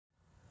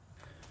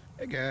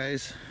Hey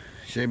guys,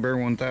 Shea Bear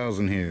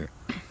 1000 here.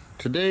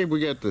 Today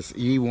we got this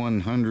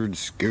E100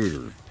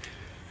 scooter.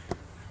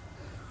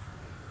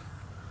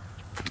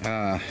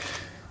 I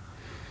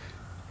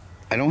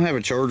don't have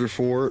a charger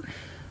for it,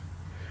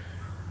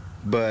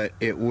 but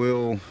it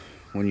will,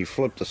 when you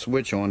flip the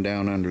switch on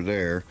down under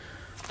there,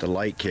 the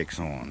light kicks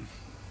on,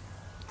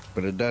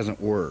 but it doesn't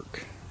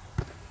work.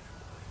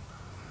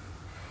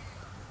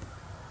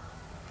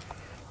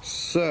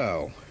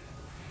 So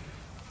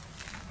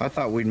I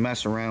thought we'd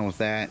mess around with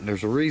that.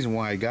 There's a reason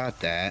why I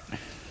got that.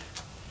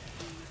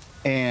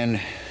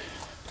 And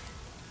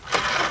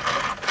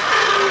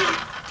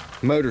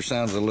motor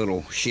sounds a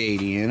little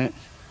shady in it.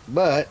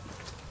 But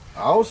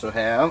I also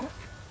have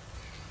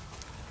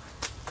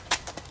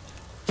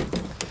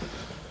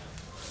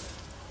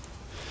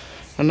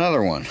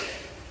another one.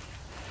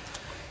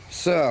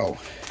 So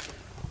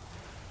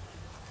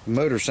the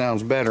motor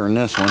sounds better in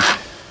this one.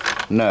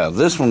 No,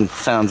 this one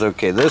sounds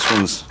okay. This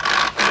one's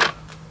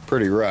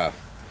pretty rough.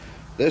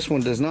 This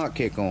one does not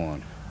kick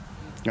on.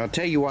 I'll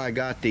tell you why I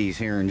got these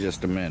here in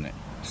just a minute.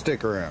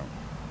 Stick around.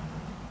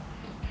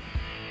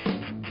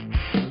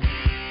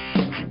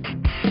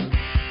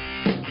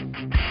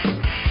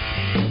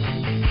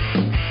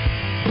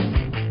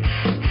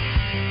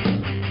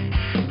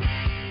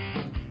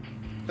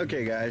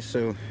 Okay guys,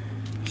 so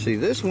see,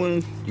 this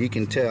one you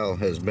can tell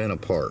has been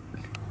apart.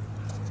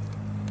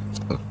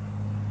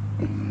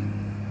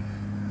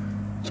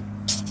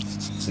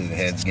 See, the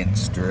head's getting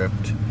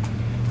stripped.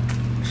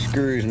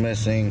 Screws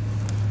missing.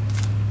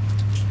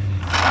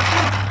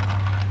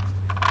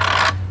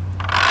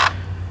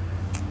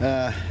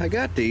 I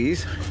got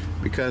these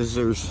because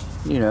there's,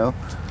 you know,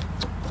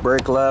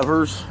 brake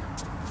levers,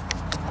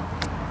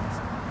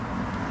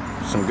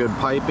 some good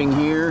piping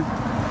here,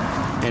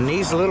 and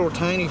these little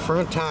tiny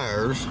front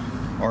tires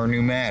are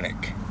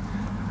pneumatic,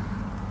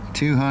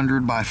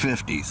 200 by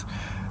 50s.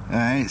 All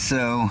right,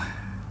 so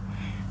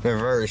they're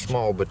very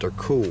small, but they're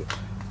cool.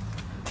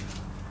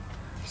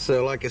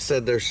 So like I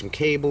said, there's some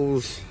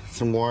cables,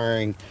 some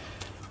wiring,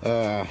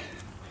 but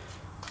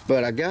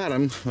I got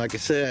them. Like I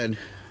said,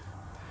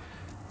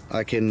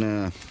 I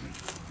can,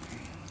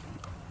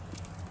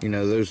 you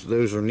know,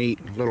 those are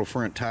neat little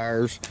front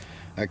tires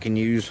I can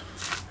use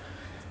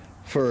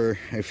for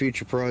a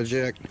future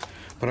project.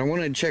 But I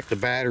wanted to check the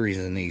batteries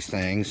in these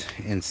things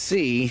and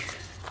see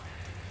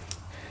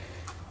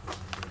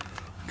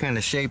what kind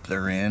of shape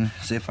they're in.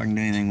 See if I can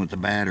do anything with the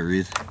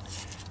batteries.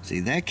 See,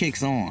 that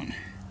kicks on.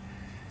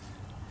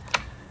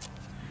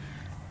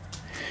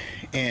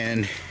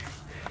 And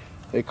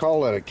they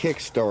call it a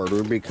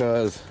Kickstarter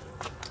because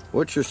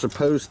what you're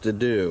supposed to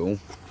do,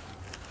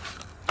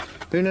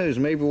 who knows,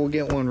 maybe we'll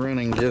get one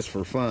running just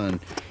for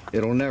fun.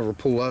 It'll never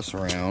pull us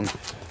around.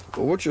 But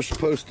what you're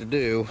supposed to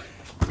do,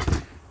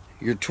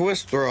 your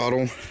twist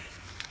throttle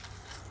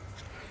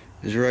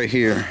is right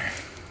here.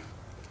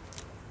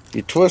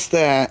 You twist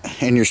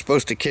that and you're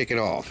supposed to kick it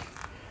off.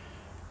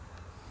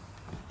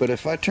 But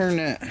if I turn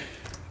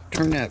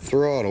that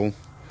throttle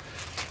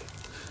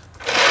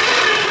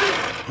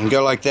and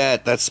go like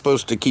that, that's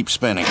supposed to keep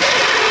spinning.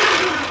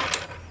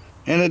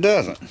 And it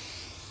doesn't.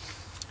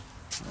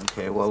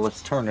 Okay, well,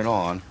 let's turn it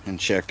on and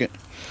check it.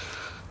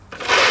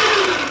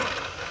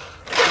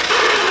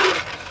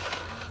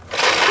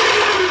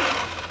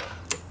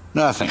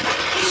 Nothing.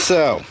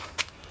 So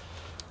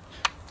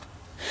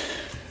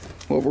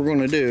what we're going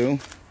to do,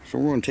 so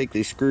we're going to take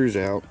these screws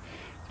out,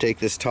 take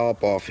this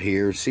top off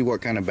here, see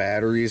what kind of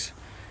batteries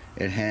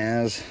it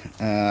has.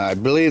 I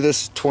believe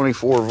this is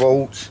 24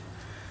 volts.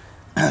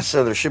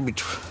 So there should be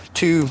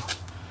two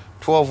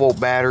 12-volt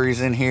batteries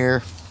in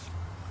here.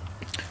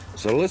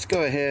 So let's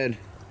go ahead.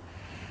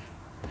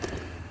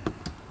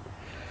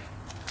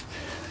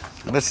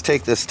 Let's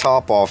take this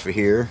top off of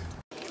here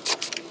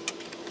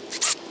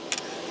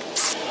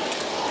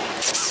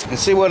and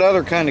see what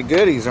other kind of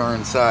goodies are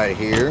inside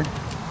here.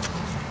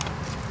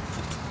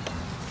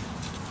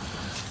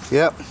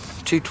 Yep,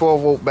 two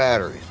 12-volt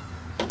batteries.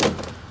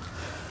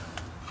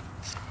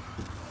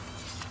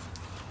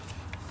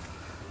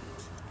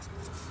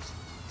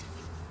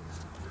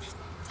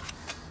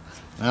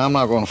 Now, I'm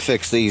not going to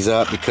fix these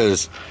up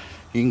because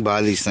you can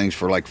buy these things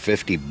for like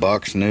 50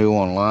 bucks new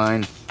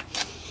online.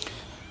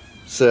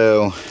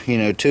 So, you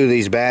know, two of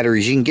these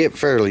batteries you can get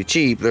fairly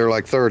cheap. They're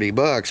like 30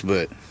 bucks,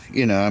 but,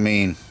 you know, I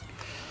mean,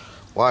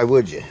 why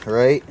would you,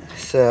 right?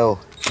 So,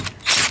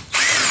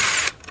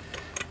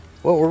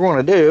 what we're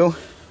going to do,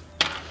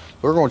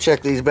 we're going to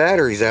check these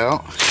batteries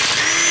out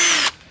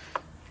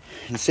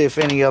and see if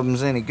any of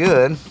them's any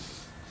good.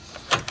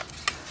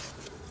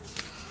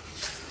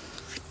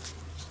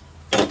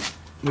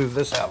 Move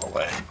this out of the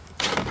way.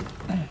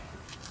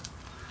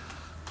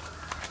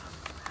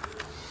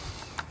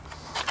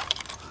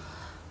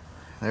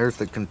 There's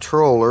the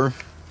controller,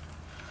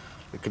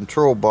 the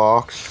control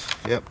box.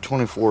 Yep,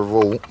 24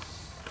 volt.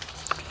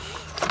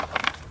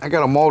 I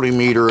got a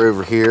multimeter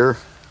over here.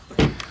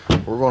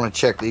 We're going to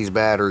check these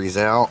batteries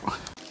out.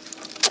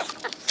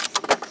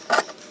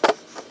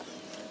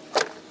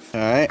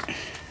 Alright,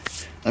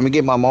 let me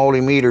get my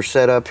multimeter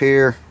set up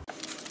here.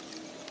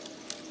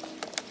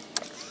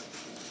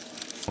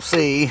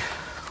 see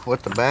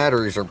what the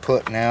batteries are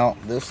putting out.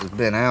 This has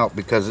been out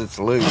because it's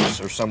loose,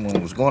 or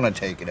someone was going to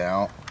take it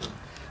out.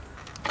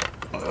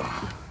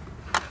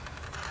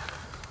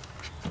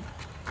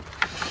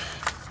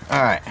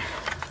 Alright,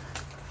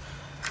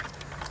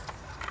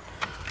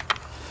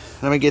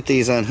 let me get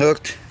these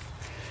unhooked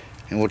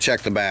and we'll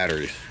check the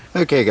batteries.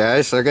 Okay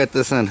guys, so I got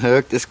this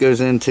unhooked. This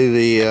goes into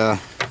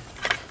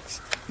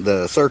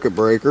the circuit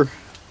breaker.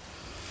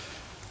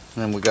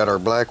 And we got our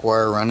black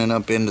wire running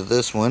up into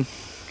this one.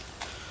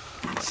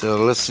 So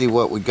let's see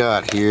what we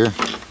got here.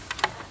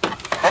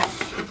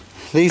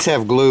 These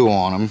have glue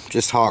on them,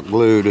 just hot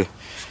glue to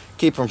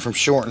keep them from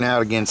shorting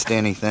out against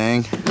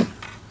anything.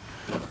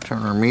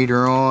 Turn our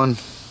meter on.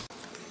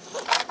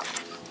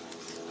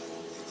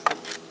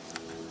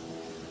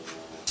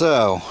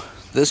 So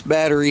this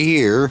battery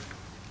here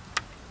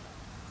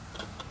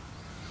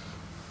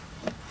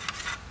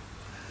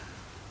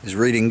is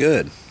reading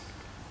good.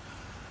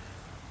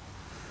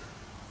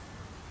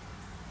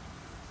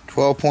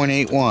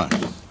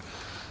 12.81.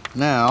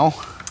 Now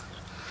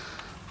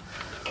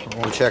we're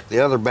going to check the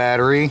other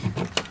battery.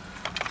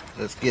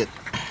 Let's get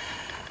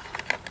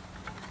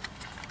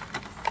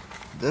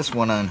this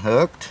one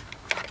unhooked.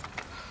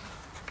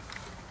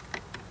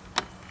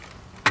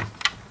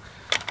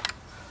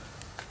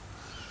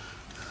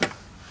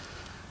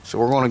 So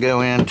we're going to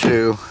go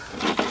into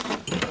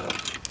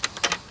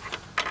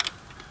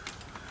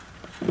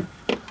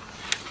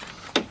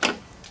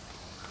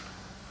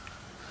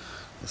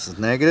this is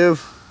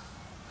negative.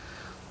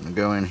 I'm going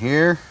to go in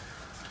here,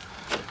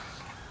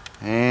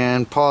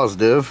 and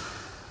positive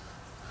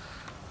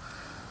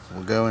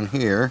will go in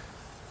here,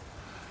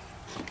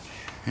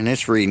 and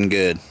it's reading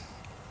good.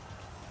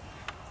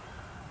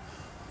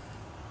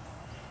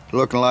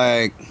 Looking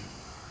like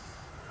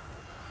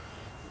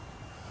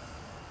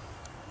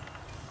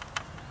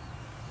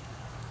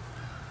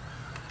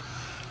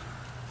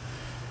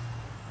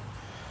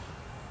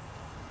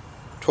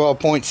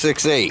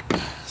 .68.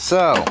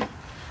 So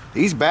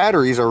these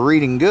batteries are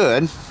reading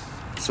good.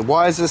 So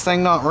why is this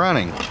thing not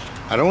running?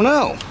 I don't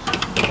know.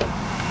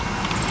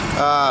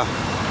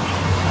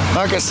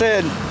 Like I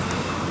said,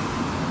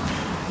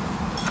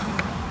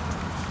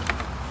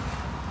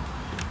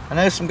 I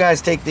know some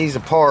guys take these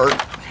apart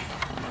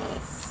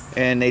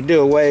and they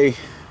do away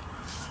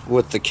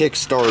with the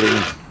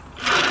kick-starting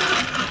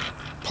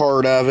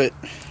part of it.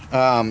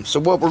 So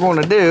what we're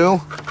going to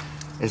do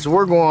is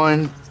we're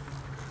going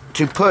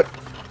to put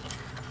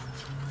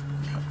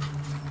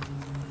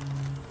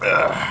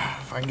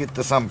if I can get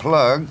this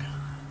unplugged,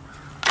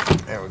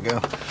 there we go.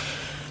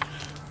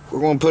 We're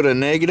going to put a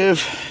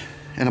negative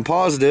and a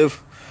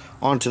positive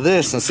onto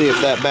this and see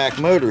if that back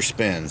motor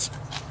spins.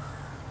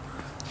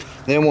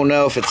 Then we'll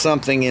know if it's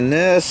something in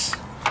this.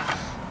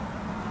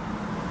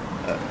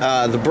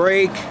 The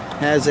brake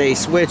has a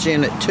switch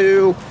in it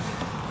too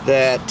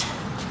that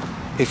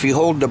if you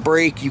hold the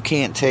brake you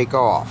can't take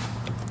off.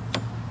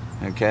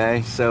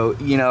 Okay, so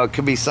you know it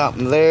could be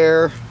something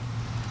there.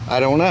 I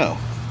don't know.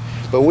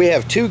 But we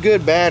have two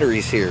good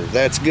batteries here.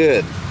 That's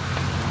good.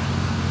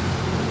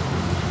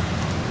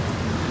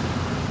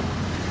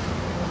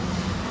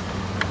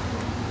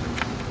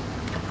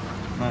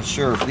 Not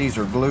sure if these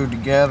are glued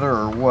together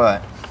or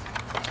what.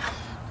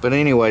 But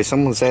anyway,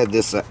 someone's had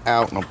this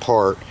out and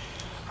apart.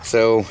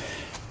 So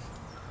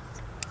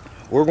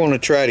we're going to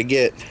try to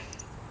get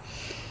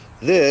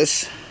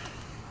this.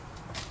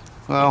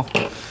 Well,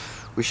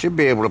 we should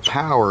be able to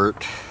power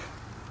it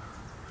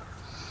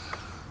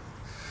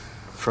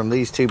from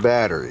these two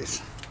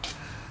batteries.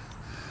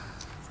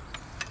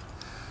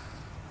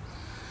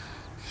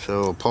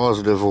 So a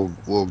positive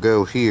will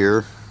go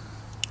here.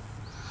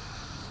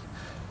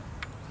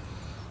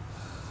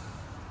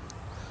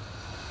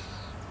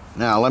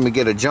 Now let me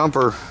get a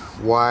jumper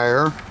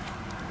wire.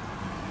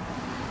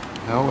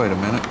 Oh, wait a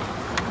minute.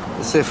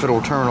 Let's see if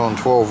it'll turn on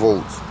 12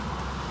 volts.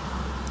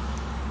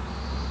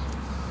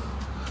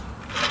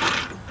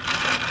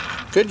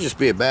 Could just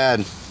be a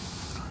bad.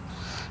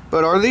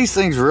 But are these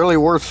things really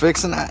worth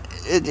fixing?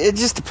 It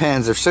just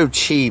depends. They're so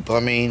cheap. I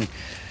mean,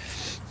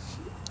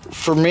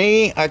 for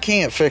me, I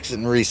can't fix it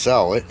and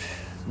resell it.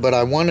 But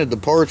I wanted the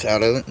parts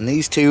out of it. And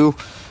these two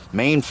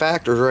main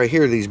factors right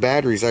here, these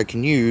batteries I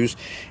can use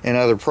in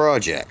other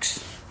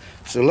projects.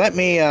 So let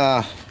me,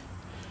 let's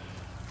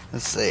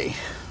see.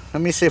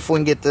 Let me see if we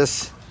can get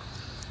this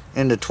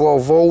into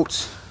 12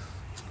 volts.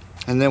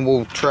 And then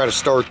we'll try to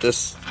start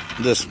this,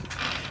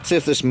 see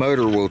if this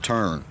motor will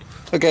turn.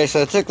 Okay,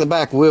 so I took the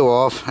back wheel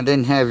off. I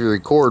didn't have you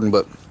recording,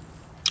 but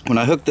when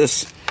I hooked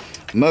this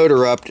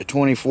motor up to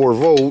 24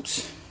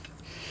 volts,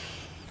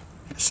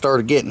 it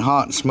started getting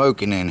hot and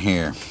smoking in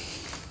here.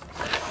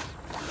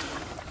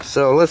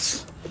 So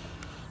let's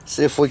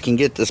see if we can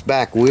get this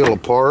back wheel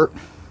apart.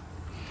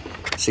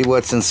 See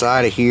what's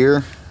inside of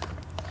here.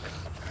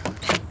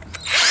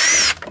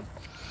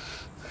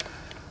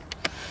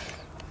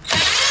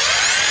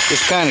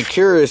 Just kind of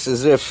curious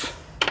as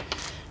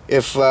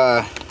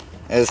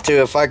as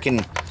to if I can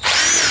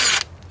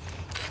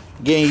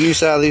get any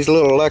use out of these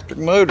little electric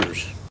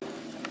motors.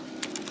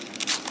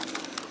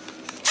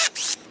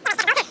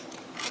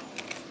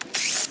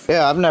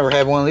 Yeah, I've never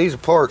had one of these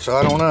apart, so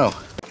I don't know.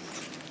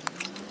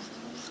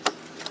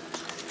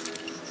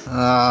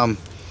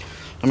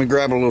 Let me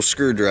grab a little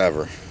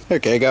screwdriver.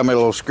 Okay, got my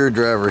little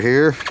screwdriver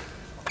here.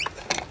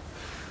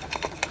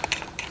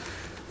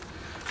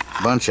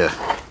 Bunch of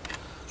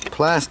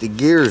plastic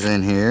gears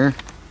in here.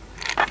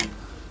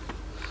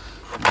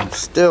 And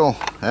still,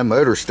 that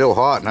motor's still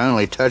hot, and I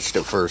only touched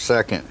it for a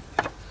second.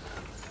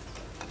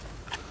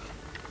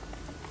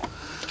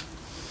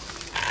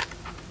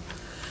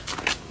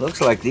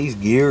 Looks like these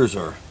gears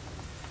are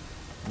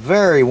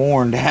very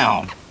worn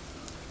down,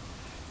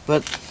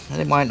 but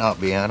they might not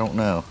be, I don't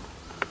know.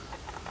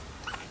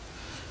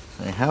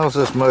 How's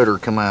this motor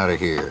come out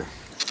of here?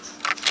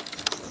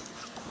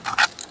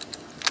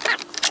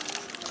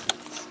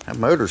 That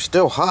motor's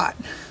still hot.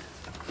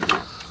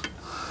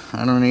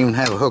 I don't even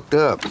have it hooked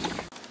up.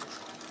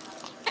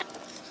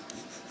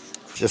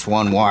 Just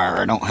one wire.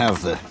 I don't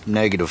have the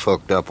negative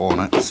hooked up on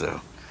it, so.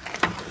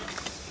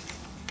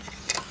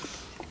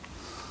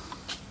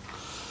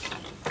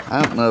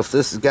 I don't know if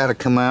this has got to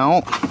come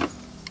out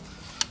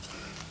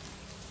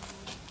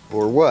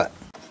or what.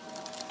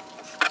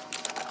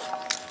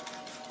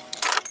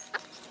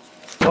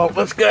 Well,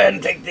 let's go ahead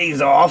and take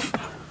these off.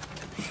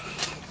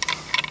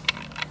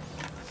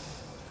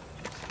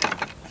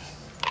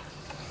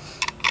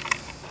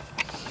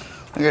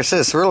 Like I said,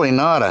 it's really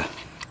not a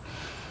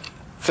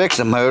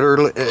fix-a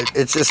motor.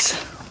 It's just,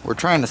 we're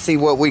trying to see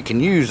what we can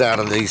use out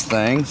of these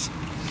things.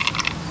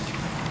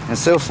 And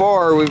so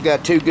far, we've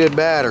got 2 good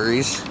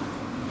batteries.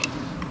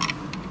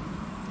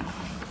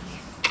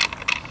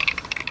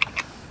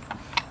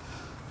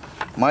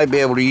 Might be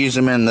able to use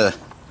them in the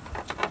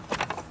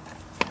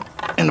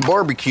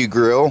barbecue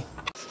grill.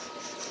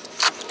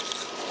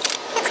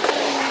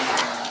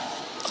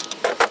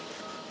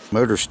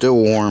 Motor's still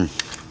warm.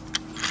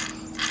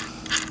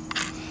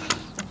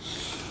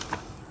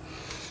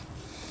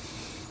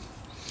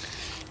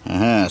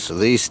 So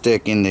these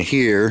stick into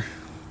here.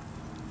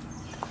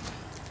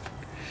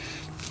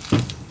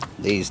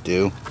 These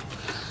do.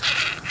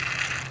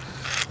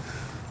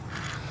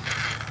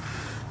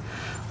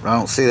 But I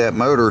don't see that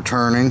motor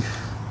turning.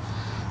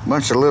 A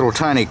bunch of little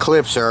tiny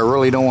clips there. I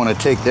really don't want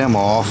to take them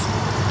off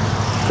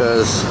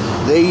because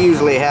they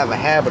usually have a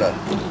habit of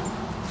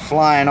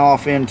flying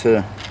off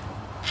into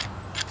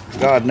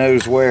God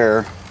knows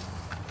where.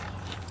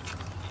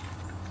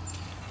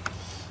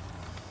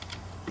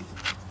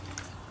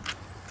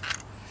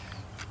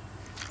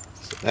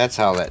 So that's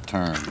how that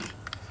turns.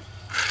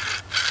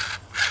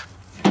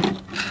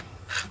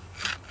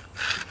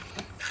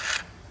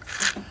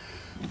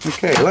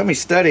 Okay, let me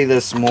study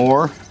this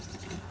more.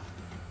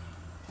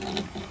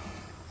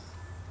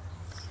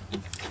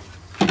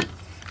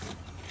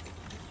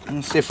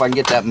 Let's see if I can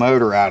get that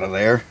motor out of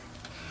there.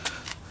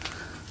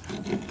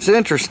 It's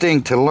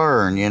interesting to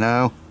learn, you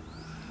know.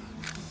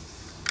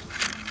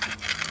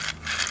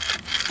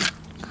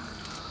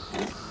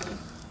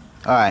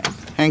 Alright,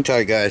 hang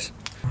tight, guys.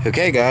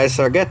 Okay, guys,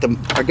 so I got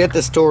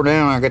this tore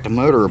down, I got the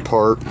motor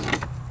apart.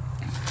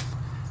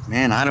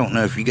 Man, I don't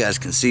know if you guys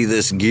can see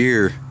this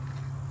gear.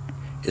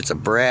 It's a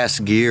brass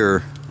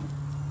gear.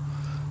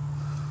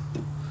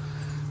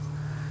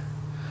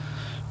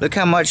 Look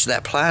how much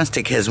that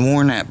plastic has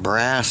worn that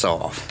brass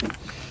off.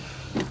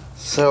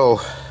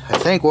 So I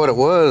think what it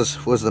was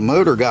the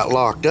motor got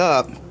locked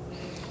up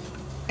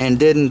and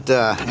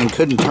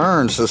couldn't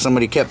turn, so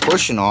somebody kept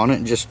pushing on it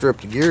and just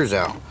stripped the gears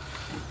out.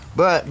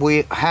 But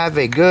we have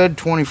a good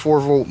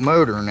 24-volt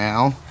motor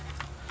now.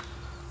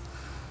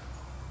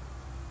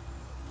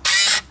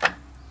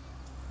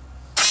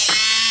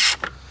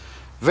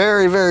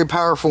 Very, very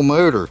powerful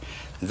motor.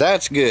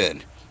 That's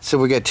good. So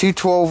we got 2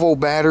 12-volt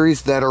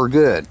batteries that are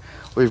good.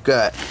 We've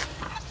got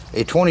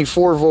a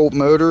 24-volt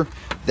motor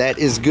that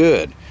is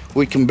good.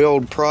 We can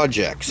build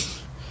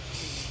projects.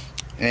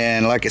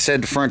 And like I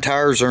said, the front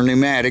tires are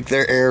pneumatic.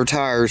 They're air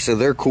tires, so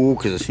they're cool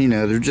because, you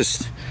know, they're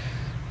just,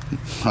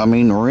 I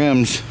mean, the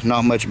rim's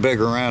not much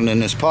bigger around than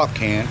this pop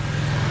can.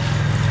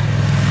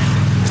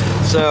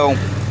 So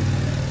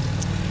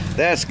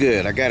that's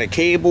good. I got a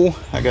cable.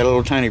 I got a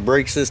little tiny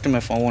brake system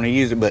if I want to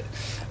use it, but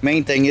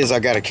main thing is I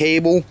got a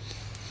cable.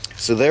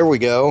 So there we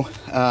go.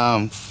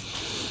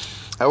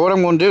 What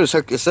I'm going to do is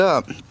hook this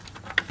up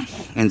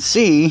and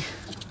see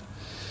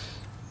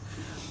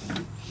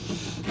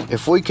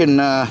if we can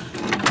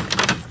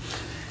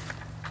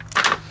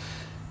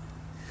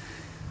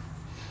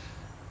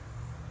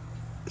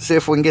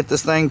get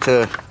this thing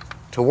to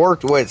work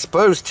the way it's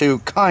supposed to,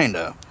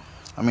 kinda.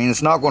 I mean,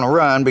 it's not going to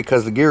run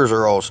because the gears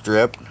are all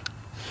stripped,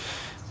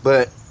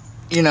 but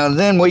you know,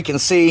 then we can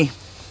see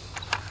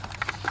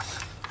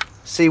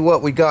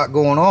what we got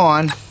going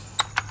on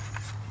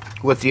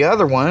with the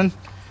other one.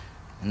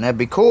 And that'd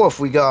be cool if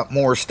we got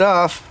more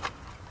stuff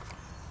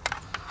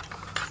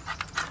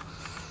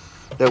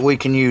that we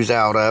can use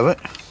out of it.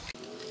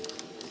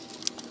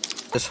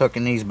 Just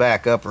hooking these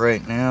back up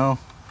right now.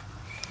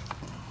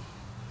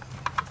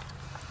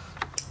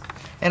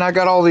 And I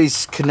got all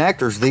these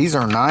connectors. These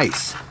are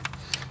nice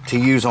to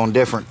use on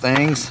different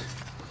things.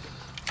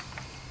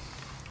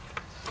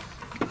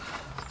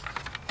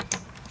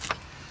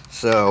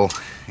 So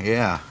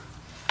yeah,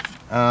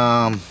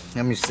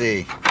 let me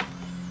see,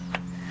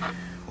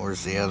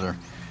 where's the other?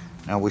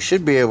 Now we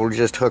should be able to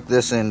just hook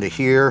this into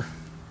here,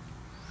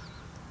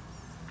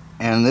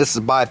 and this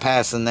is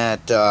bypassing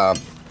that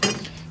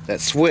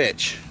that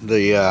switch,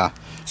 the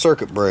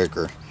circuit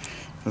breaker.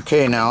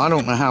 Okay, now I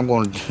don't know how I'm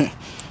going to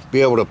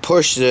be able to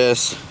push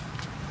this.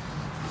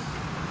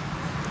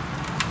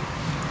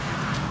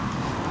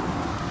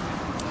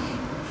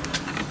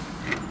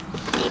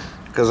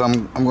 Because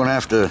I'm going to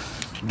have to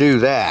do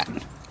that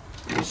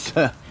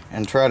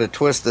and try to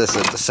twist this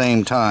at the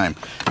same time.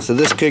 So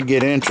this could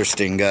get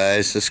interesting,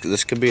 guys.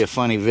 This could be a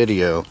funny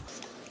video.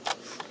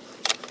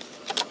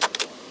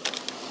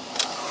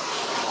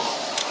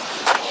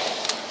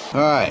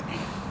 Alright,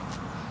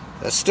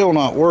 that's still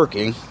not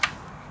working.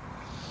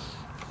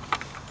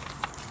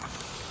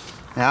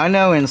 Now I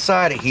know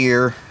inside of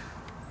here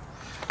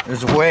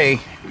there's a way,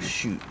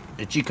 shoot,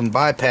 that you can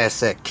bypass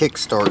that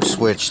kickstart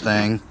switch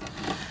thing.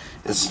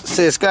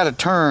 See, it's got to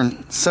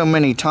turn so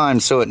many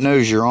times so it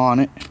knows you're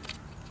on it.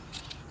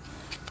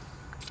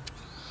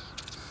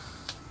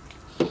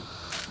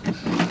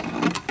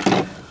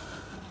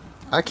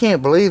 I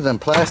can't believe them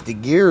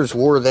plastic gears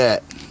wore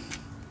that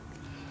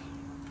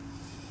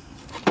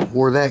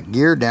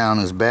gear down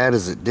as bad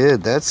as it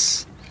did.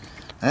 That's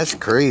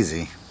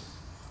crazy.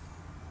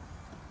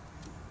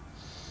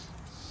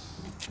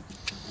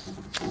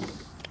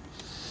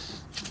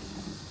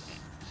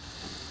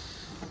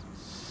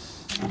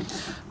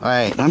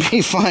 Alright, let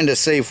me find a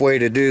safe way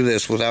to do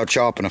this without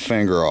chopping a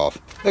finger off.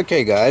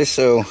 Okay guys,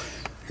 so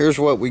here's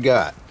what we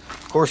got.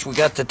 Of course, we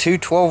got the two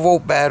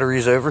 12-volt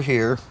batteries over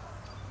here.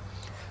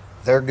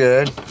 They're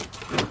good.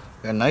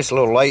 Got a nice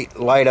little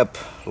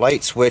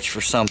light switch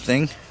for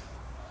something.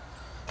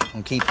 I'm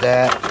gonna keep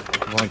that.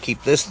 I'm gonna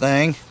keep this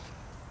thing.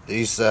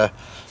 These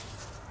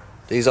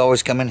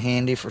always come in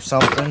handy for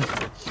something.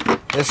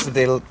 This is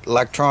the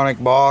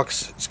electronic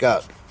box. It's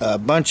got a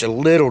bunch of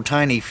little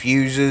tiny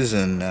fuses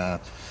and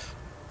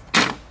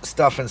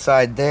stuff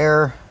inside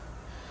there.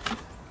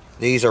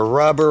 These are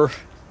rubber,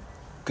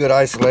 good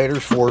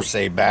isolators for,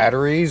 say,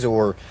 batteries,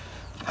 or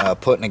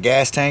putting a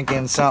gas tank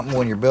in something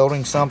when you're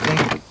building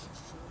something.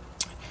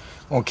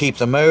 We'll keep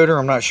the motor.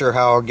 I'm not sure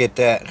how I'll get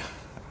that.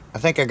 I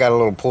think I got a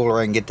little puller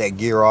I can get that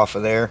gear off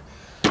of there.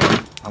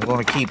 I'm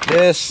going to keep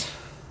this.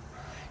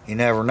 You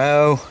never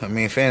know. I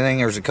mean, if anything,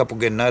 there's a couple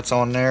good nuts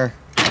on there.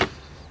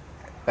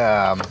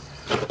 Got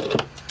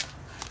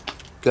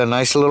a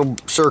nice little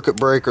circuit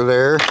breaker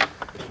there.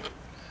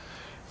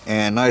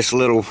 And nice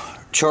little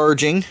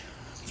charging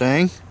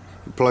thing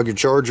you plug your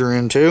charger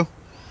into,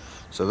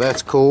 so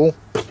that's cool.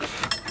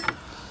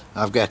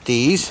 I've got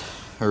these,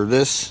 or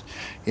this,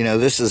 you know,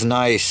 this is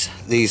nice,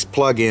 these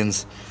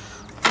plug-ins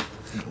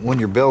when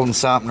you're building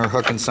something or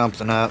hooking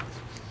something up.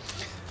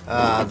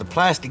 The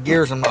plastic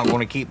gears I'm not going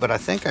to keep, but I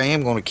think I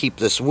am going to keep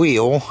this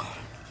wheel.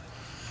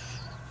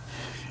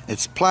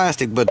 It's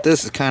plastic, but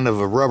this is kind of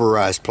a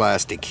rubberized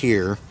plastic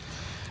here.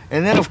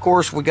 And then of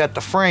course we got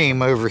the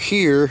frame over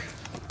here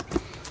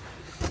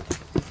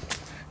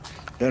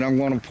that I'm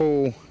going to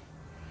pull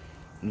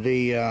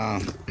the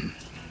I'm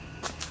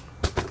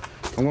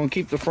going to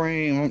keep the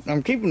frame.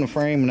 I'm keeping the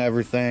frame and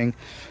everything,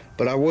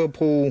 but I will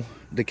pull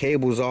the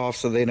cables off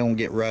so they don't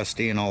get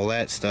rusty and all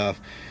that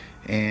stuff.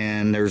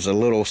 And there's a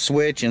little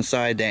switch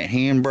inside that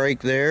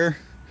handbrake there,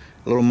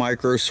 a little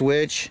micro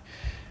switch,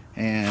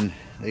 and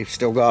they've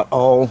still got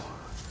all,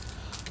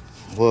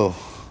 whoa,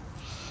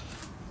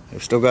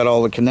 they've still got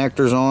all the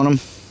connectors on them,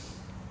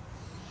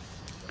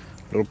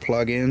 little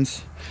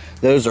plug-ins.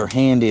 Those are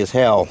handy as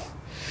hell.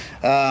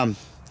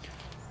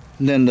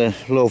 Then the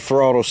little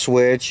throttle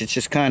switch, it's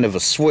just kind of a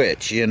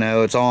switch, you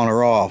know, it's on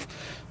or off.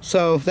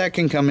 So that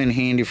can come in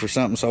handy for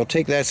something. So I'll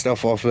take that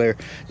stuff off of there.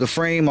 The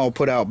frame I'll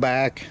put out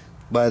back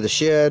by the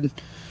shed.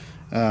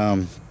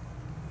 Like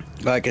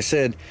I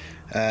said,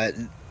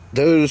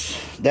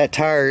 that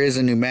tire is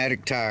a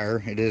pneumatic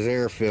tire. It is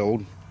air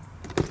filled.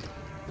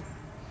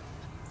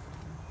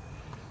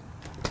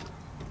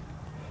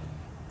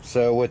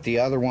 So with the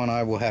other one,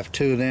 I will have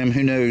two of them.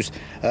 Who knows?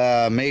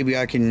 Maybe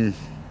I can,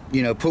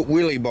 you know, put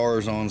wheelie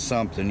bars on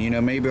something. You know,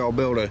 maybe I'll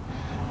build a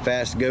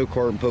fast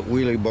go-kart and put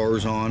wheelie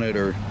bars on it,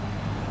 or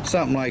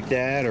something like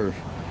that. Or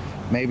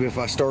maybe if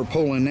I start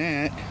pulling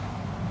that,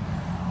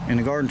 and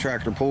the garden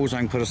tractor pulls, I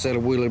can put a set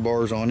of wheelie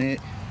bars on it.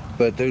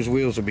 But those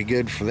wheels will be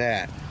good for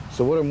that.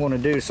 So what I'm going to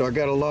do, so I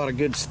got a lot of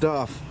good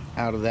stuff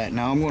out of that.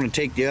 Now I'm going to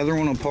take the other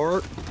one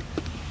apart,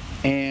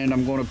 and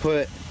I'm going to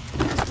put,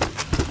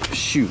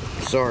 shoot,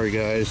 sorry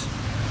guys,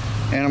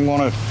 and I'm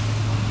going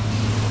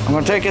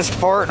to take this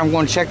apart, and I'm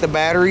going to check the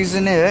batteries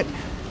in it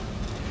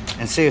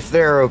and see if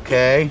they're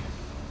okay.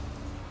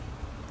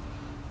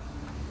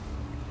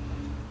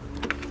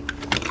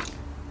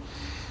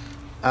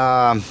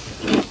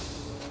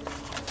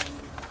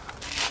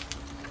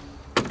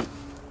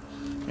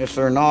 If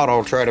they're not,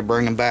 I'll try to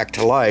bring them back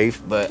to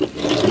life, but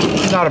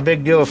it's not a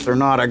big deal if they're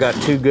not. I got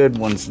two good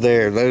ones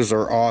there. Those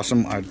are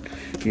awesome.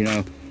 You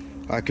know,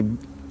 I could,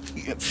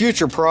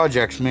 future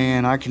projects,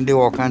 man, I can do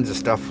all kinds of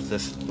stuff with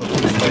these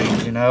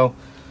things, you know.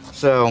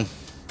 So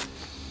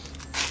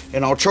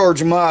and I'll charge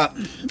them up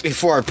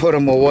before I put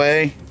them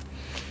away.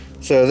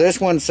 So this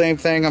one, same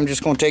thing. I'm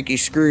just going to take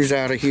these screws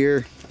out of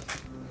here.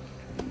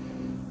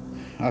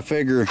 I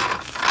figure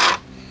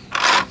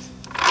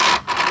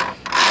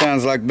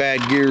sounds like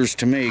bad gears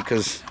to me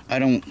because I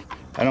don't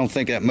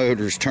think that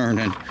motor's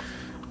turning.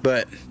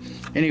 But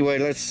anyway,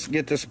 let's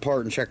get this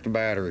apart and check the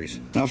batteries.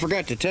 Now I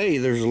forgot to tell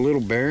you, there's a little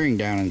bearing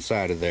down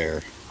inside of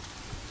there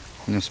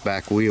in this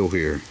back wheel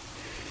here.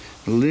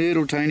 A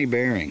little tiny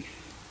bearing.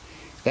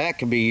 That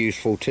could be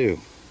useful too.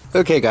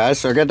 Okay guys,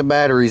 so I got the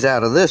batteries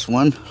out of this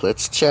one.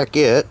 Let's check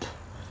it.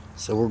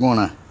 So we're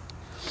gonna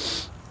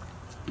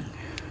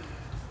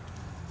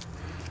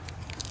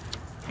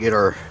get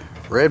our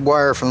red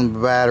wire from the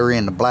battery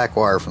and the black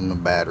wire from the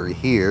battery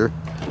here.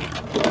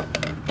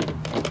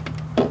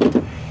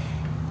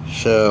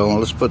 So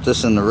let's put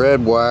this in the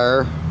red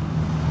wire,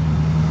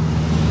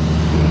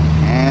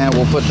 and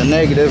we'll put the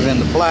negative in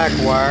the black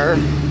wire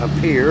up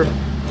here.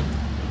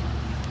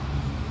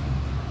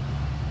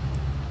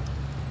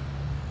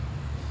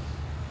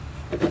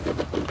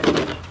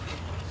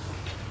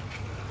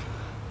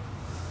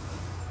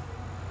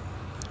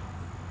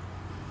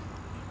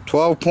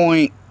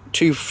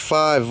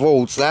 .25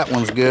 volts, that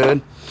one's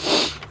good.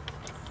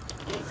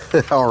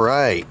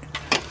 Alright,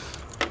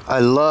 I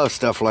love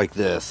stuff like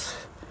this.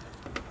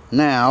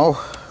 Now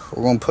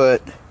we're going to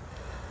put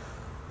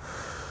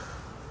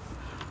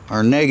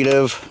our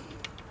negative.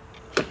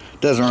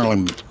 Doesn't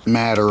really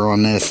matter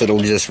on this, it'll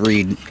just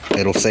read,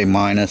 it'll say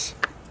minus,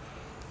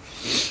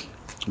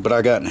 but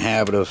I got in the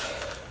habit of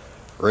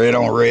red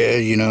on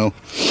red, you know.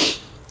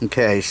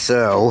 Okay,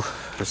 so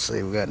let's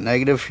see, we got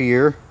negative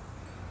here.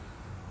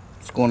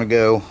 It's going to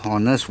go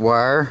on this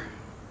wire,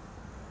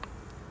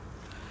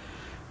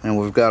 and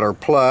we've got our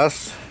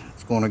plus.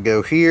 It's going to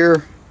go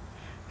here,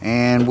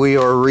 and we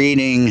are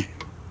reading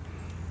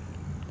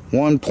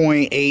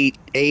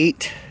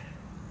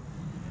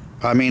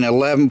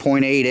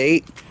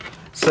 11.88.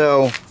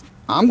 So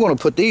I'm going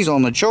to put these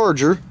on the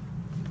charger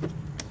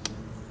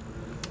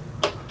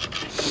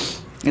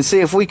and see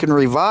if we can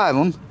revive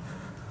them.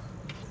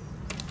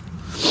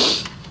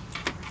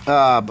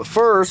 But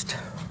first,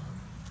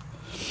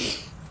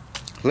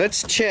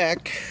 let's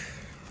check.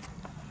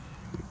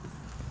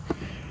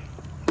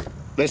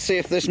 Let's see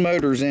if this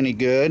motor's any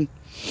good.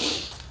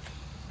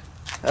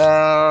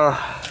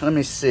 Let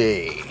me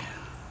see.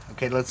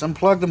 Okay, let's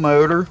unplug the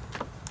motor.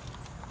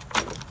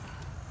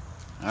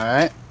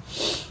 Alright.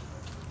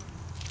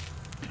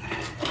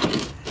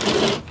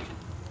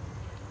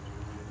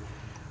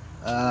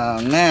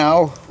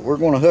 Now we're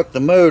going to hook the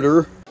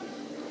motor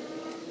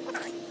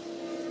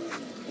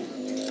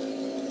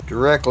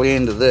directly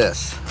into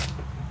this.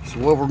 So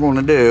what we're going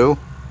to do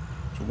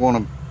is we're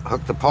going to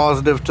hook the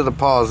positive to the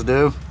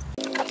positive.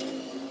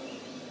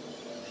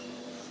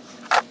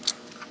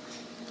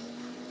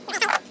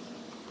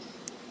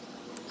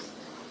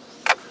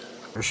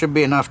 There should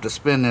be enough to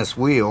spin this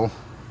wheel.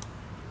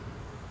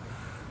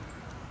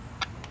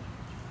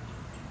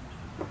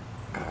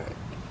 Alright.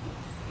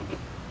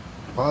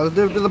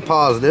 Positive to the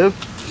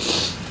positive.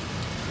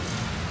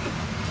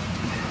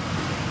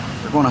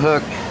 We're going to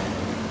hook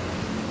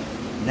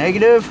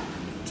negative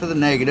to the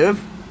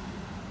negative.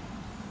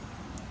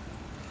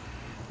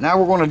 Now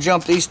we're going to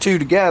jump these two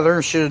together.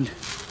 It should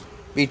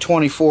be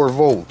 24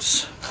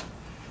 volts.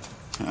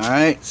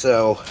 Alright,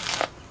 so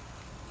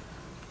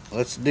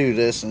let's do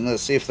this and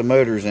let's see if the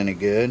motor's any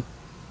good.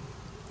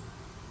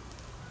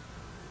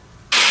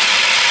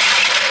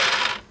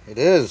 It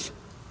is.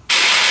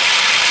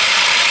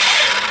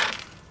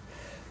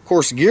 Of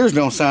course, the gears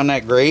don't sound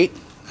that great.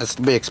 That's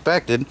to be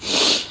expected.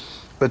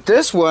 But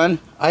this one,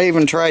 I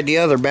even tried the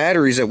other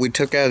batteries that we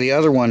took out of the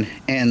other one,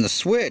 and the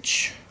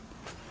switch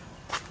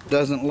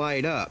doesn't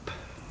light up.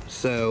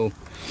 So,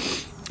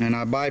 and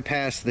I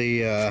bypassed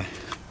the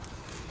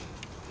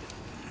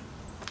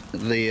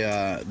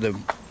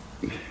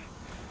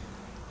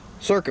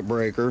circuit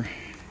breaker.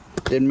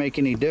 Didn't make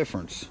any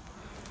difference.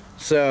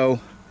 So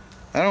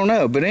I don't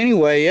know, but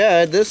anyway,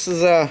 yeah, this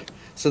is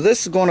so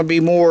this is going to be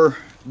more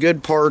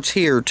good parts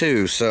here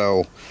too.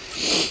 So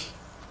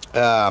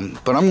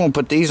but I'm going to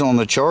put these on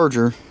the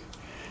charger,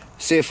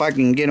 see if I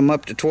can get them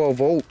up to 12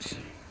 volts.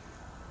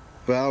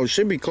 Well, it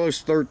should be close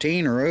to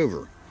 13 or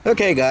over.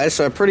 Okay guys,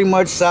 so I pretty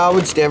much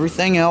salvaged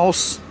everything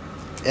else,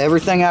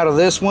 everything out of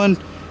this one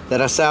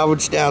that I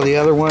salvaged out of the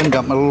other one.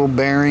 Got my little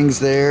bearings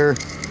there.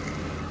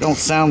 Don't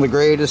sound the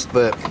greatest,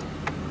 but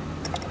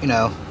you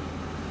know,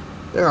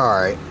 they're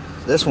alright.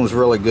 This one's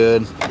really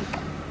good.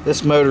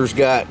 This motor's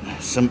got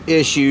some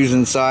issues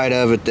inside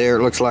of it there.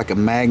 It looks like a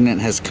magnet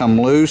has come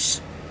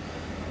loose.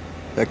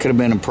 That could have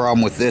been a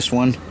problem with this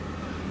one,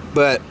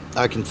 but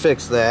I can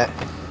fix that.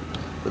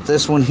 But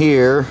this one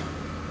here,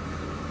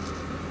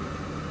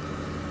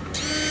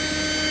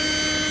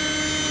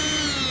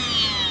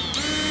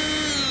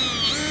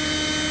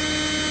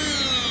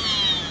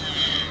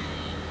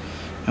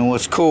 and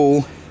what's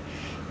cool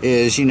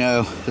is, you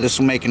know, this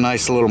will make a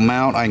nice little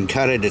mount. I can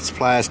cut it, it's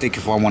plastic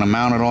if I want to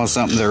mount it on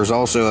something. There's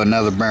also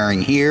another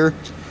bearing here.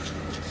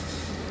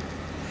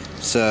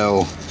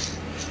 So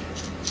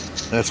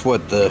that's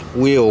what the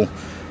wheel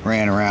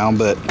ran around,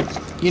 but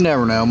you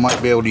never know, might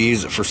be able to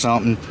use it for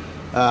something.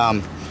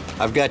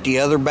 I've got the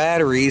other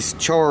batteries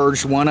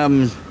charged. One of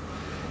them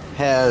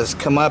has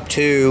come up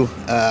to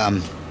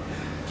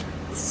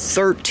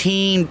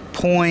 13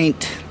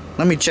 point,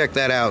 let me check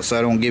that out so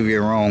I don't give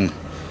you a wrong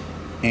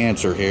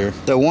answer here.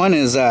 The one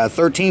is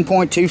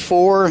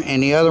 13.24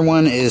 and the other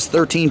one is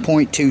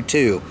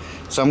 13.22.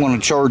 So I'm going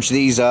to charge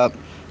these up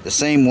the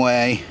same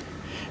way.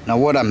 Now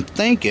what I'm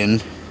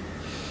thinking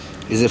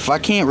is if I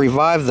can't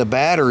revive the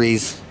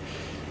batteries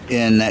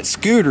in that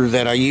scooter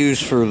that I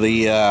use for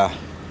the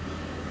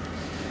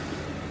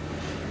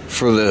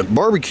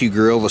barbecue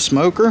grill, the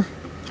smoker,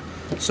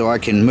 so I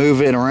can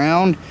move it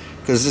around,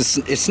 because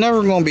it's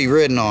never going to be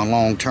ridden on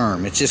long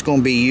term. It's just going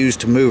to be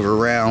used to move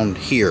around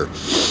here.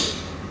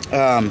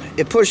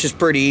 It pushes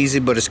pretty easy,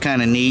 but it's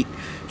kind of neat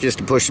just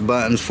to push the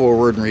buttons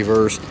forward and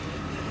reverse.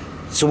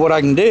 So what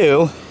I can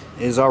do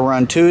is I'll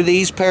run 2 of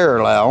these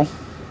parallel,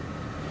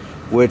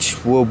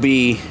 which will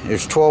be,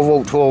 there's 12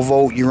 volt, 12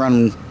 volt. You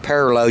run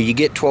parallel, you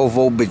get 12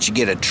 volt, but you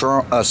get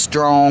a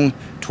strong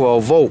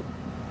 12 volt.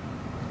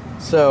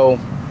 So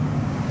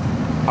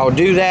I'll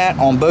do that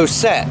on both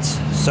sets.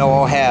 So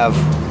I'll have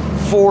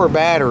 4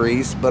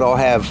 batteries, but I'll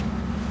have,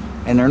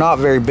 and they're not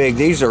very big.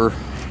 These are,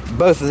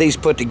 both of these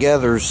put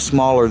together is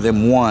smaller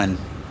than one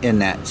in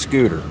that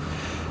scooter.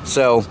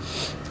 So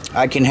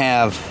I can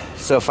have,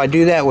 so if I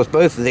do that with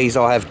both of these,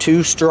 I'll have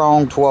 2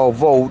 strong 12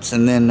 volts,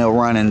 and then they'll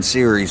run in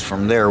series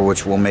from there,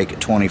 which will make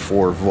it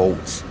 24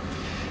 volts.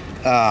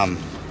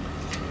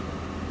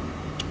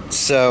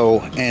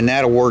 So, and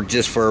that'll work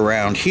just for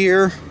around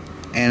here,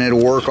 and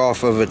it'll work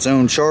off of its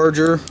own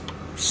charger.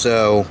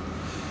 So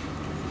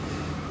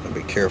I'll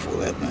be careful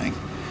with that thing.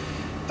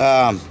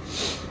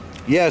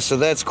 Yeah, so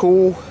that's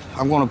cool.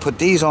 I'm going to put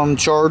these on the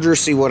charger,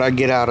 see what I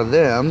get out of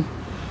them.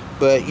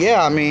 But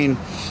yeah, I mean,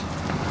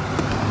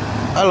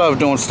 I love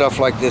doing stuff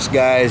like this,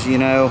 guys, you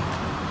know.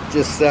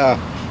 Just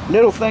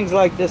little things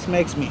like this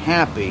makes me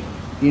happy.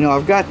 You know,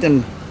 I've got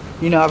them,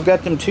 you know, I've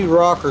got them 2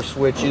 rocker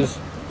switches.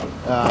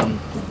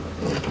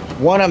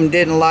 One of them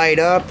didn't light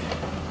up.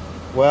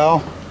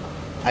 Well,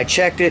 I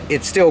checked it,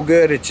 it's still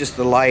good, it's just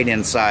the light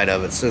inside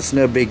of it, so it's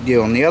no big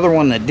deal. And the other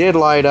one that did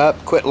light up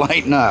quit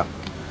lighting up,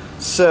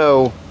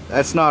 so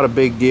that's not a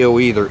big deal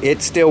either.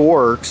 It still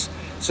works.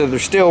 So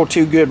there's still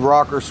 2 good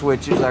rocker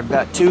switches. I've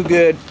got 2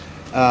 good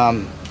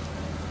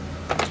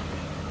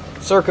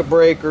circuit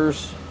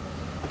breakers.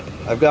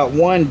 I've got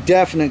 1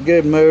 definite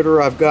good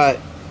motor. I've got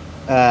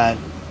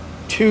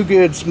 2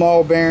 good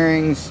small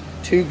bearings,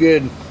 2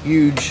 good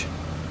huge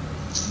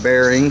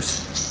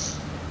bearings.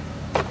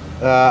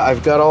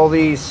 I've got all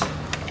these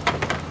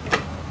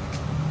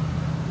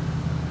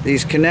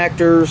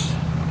connectors.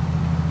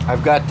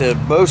 I've got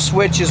both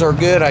switches are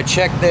good. I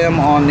checked them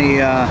on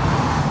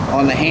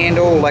the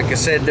handle. Like I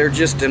said, they're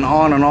just an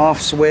on and off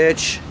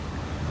switch.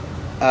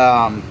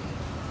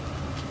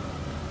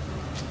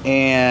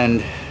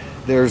 And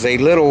there's a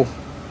little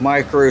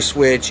micro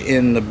switch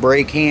in the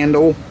brake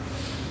handle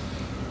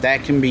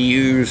that can be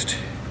used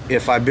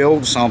if I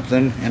build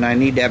something and I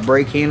need that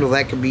brake handle.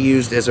 That can be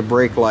used as a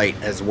brake light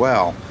as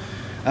well.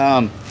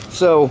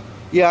 So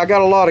yeah, I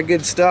got a lot of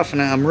good stuff,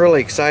 and I'm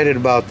really excited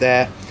about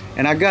that.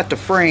 And I got the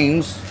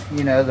frames,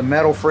 you know, the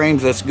metal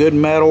frames. That's good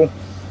metal.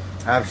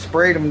 I've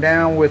sprayed them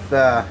down with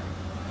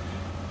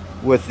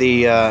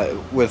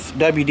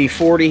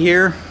WD-40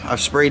 here. I've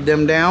sprayed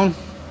them down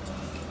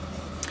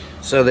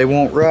so they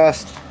won't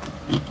rust.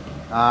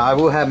 I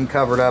will have them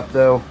covered up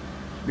though,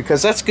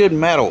 because that's good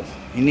metal.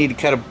 You need to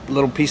cut a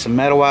little piece of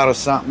metal out of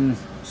something.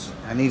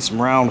 I need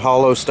some round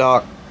hollow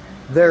stock.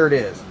 There it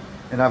is.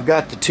 And I've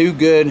got the 2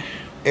 good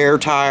air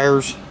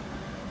tires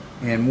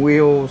and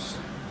wheels,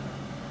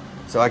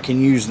 so I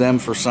can use them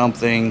for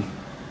something.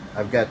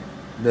 I've got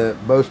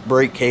both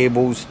brake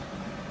cables.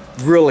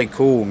 Really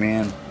cool,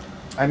 man.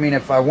 I mean,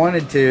 if I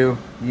wanted to,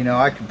 you know,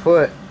 I could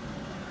put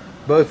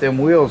both them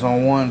wheels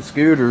on one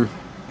scooter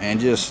and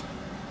just,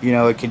 you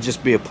know, it could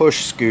just be a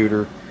push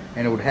scooter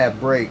and it would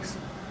have brakes.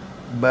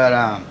 But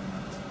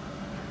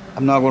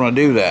I'm not going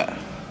to do that.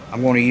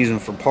 I'm going to use them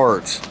for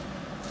parts.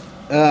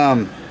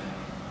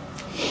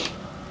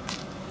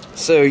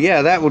 So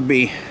yeah, that would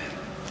be,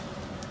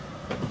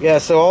 yeah,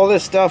 so all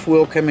this stuff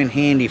will come in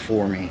handy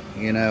for me,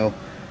 you know,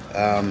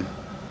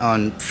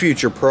 on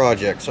future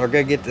projects. So I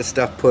gotta get this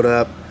stuff put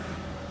up,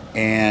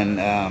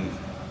 and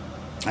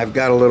I've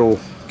got a little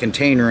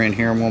container in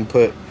here. I'm gonna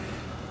put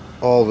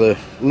all the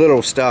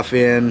little stuff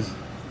in,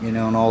 you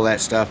know, and all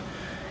that stuff.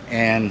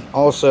 And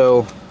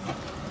also,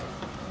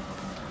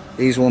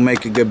 these will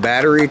make a good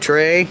battery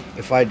tray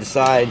if I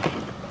decide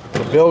to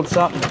build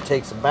something that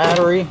takes a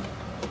battery.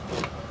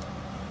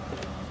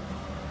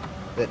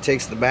 That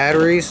takes the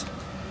batteries.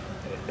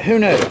 Who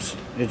knows?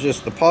 It's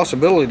just, the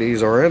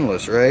possibilities are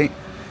endless, right?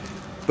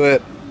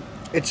 But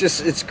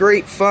it's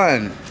great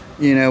fun,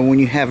 you know, when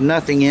you have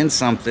nothing in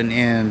something.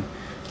 And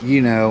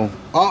you know,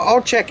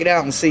 I'll check it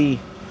out and see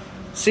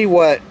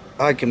what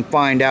I can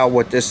find out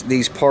what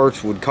these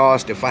parts would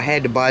cost if I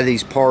had to buy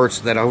these parts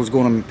that I was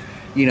going to,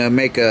 you know,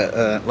 make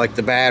like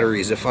the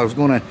batteries. If I was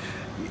going to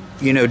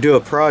you know, do a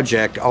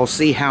project, I'll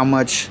see how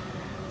much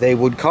they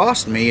would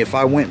cost me if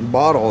I went and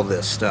bought all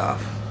this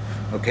stuff.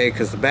 Okay,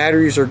 because the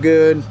batteries are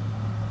good.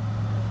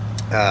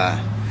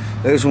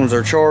 Those ones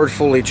are charged,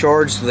 fully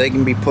charged, so they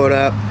can be put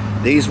up.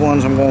 These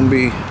ones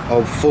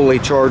I'll fully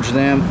charge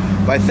them.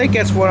 But I think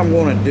that's what I'm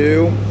going to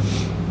do.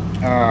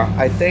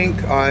 I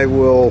think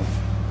I'll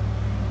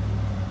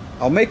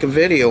make a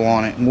video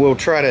on it, and we'll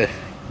try to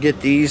get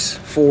these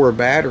 4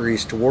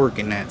 batteries to work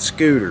in that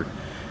scooter.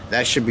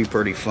 That should be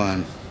pretty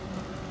fun.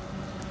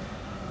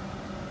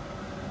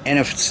 And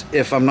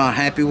if I'm not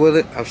happy with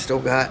it, I've still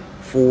got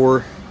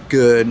 4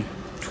 good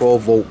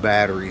 12-volt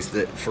batteries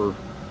that for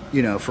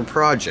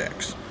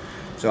projects.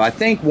 So I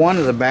think one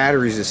of the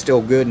batteries is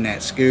still good in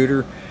that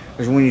scooter,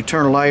 because when you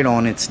turn a light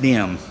on, it's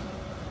dim.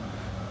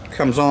 It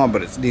comes on,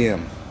 but it's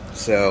dim.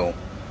 So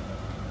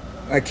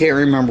I can't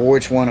remember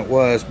which one it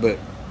was, but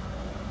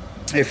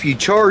if you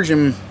charge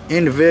them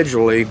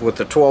individually with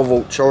the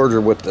 12-volt charger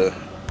with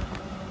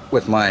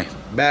my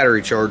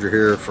battery charger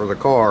here for a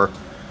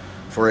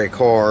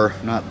car,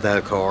 not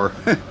the car.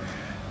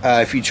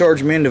 If you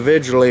charge them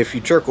individually, if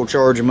you trickle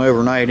charge them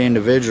overnight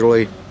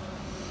individually,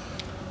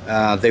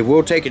 they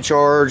will take a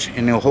charge,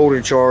 and they'll hold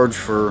a charge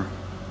for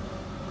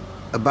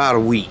about a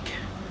week.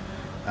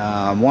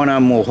 One of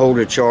them will hold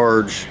a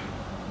charge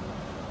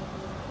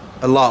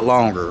a lot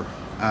longer.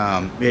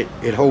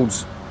 It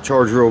holds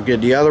charge real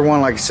good. The other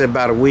one, like I said,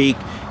 about a week.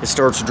 It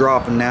starts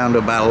dropping down to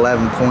about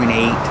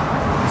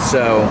 11.8.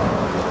 So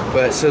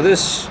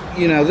this,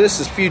 this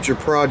is future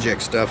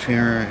project stuff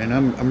here, and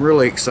I'm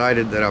really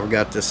excited that I've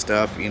got this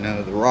stuff.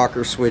 The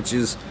rocker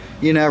switches.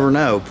 You never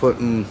know,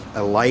 putting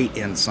a light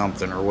in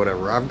something or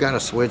whatever. I've got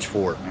a switch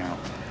for it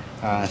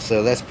now.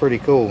 So that's pretty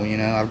cool.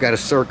 I've got a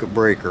circuit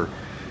breaker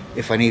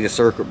if I need a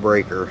circuit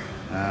breaker.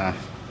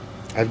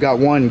 I've got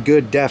one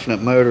good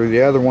definite motor.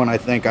 The other one, I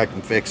think I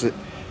can fix it,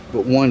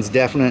 but one's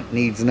definite,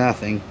 needs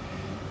nothing.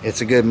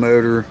 It's a good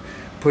motor.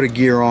 Put a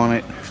gear on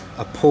it,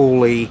 a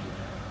pulley,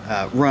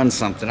 run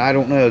something. I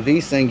don't know.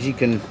 These things you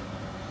can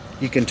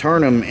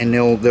turn them and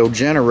they'll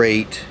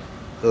generate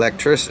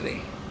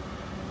electricity.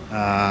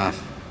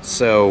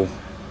 So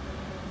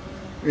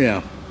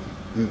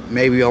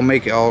maybe I'll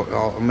make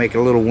a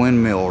little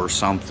windmill or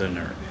something,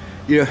 or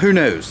who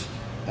knows.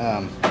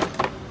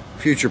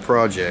 Future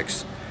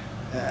projects.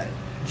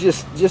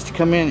 Just to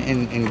come in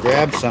and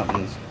grab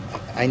something.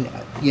 I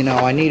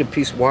need a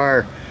piece of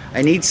wire.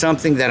 I need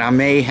something that I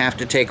may have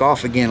to take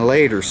off again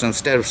later. So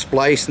instead of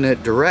splicing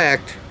it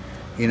direct,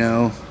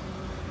 here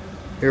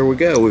we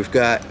go. We've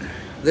got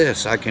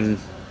this. I can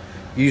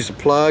use the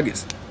plug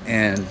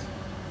and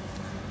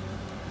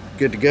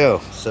good to go.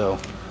 So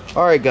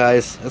alright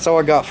guys, that's all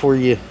I got for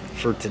you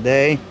for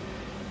today.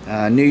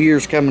 New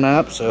Year's coming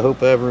up, so I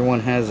hope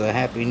everyone has a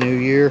happy New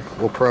Year.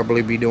 We'll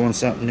probably be doing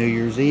something New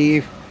Year's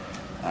Eve.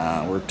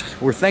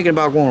 We're thinking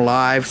about going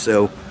live,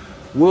 so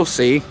we'll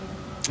see.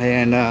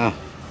 And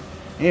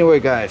anyway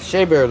guys,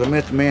 Shea Bear, the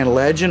Myth, the Man,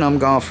 Legend, I'm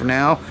gone for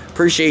now.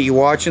 Appreciate you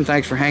watching.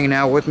 Thanks for hanging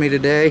out with me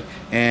today,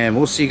 and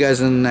we'll see you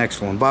guys in the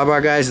next one. Bye bye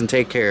guys, and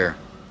take care.